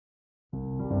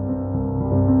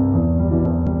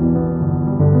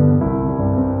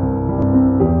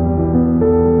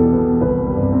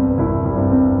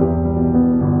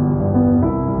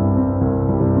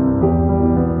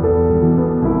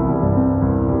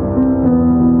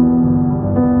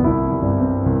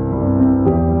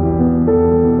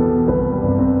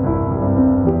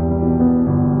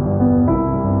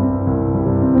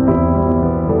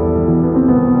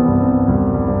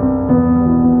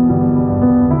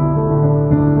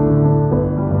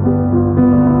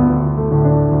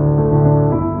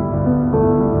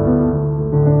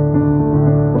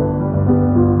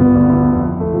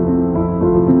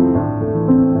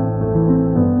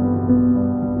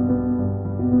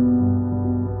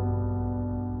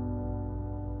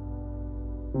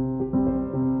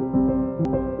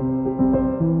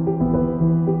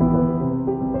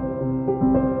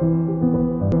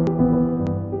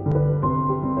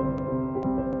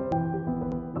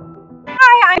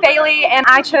Bailey, and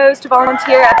I chose to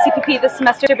volunteer at CPP this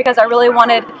semester because I really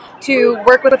wanted to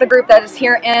work with a group that is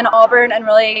here in Auburn and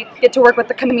really get to work with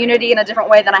the community in a different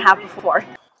way than I have before.